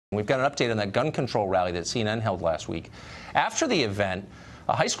We've got an update on that gun control rally that CNN held last week. After the event,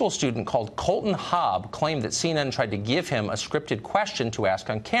 a high school student called Colton Hobb claimed that CNN tried to give him a scripted question to ask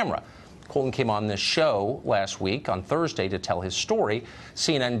on camera. Colton came on this show last week on Thursday to tell his story.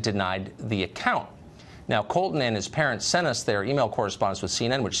 CNN denied the account. Now, Colton and his parents sent us their email correspondence with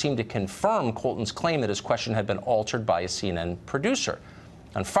CNN, which seemed to confirm Colton's claim that his question had been altered by a CNN producer.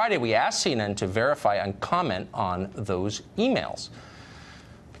 On Friday, we asked CNN to verify and comment on those emails,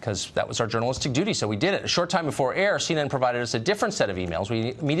 because that was our journalistic duty, so we did it. A short time before air, CNN provided us a different set of emails.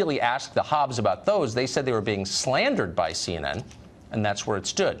 We immediately asked the Hobbs about those. They said they were being slandered by CNN, and that's where it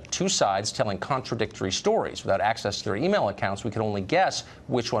stood. Two sides telling contradictory stories. Without access to their email accounts, we could only guess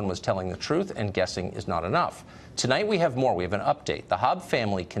which one was telling the truth, and guessing is not enough. Tonight we have more. We have an update. The Hobb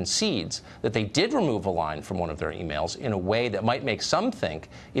family concedes that they did remove a line from one of their emails in a way that might make some think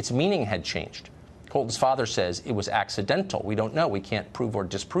its meaning had changed. Colton's father says it was accidental. We don't know. We can't prove or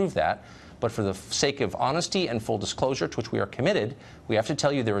disprove that. But for the sake of honesty and full disclosure, to which we are committed, we have to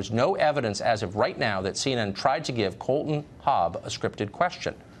tell you there is no evidence as of right now that CNN tried to give Colton Hobb a scripted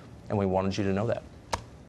question. And we wanted you to know that.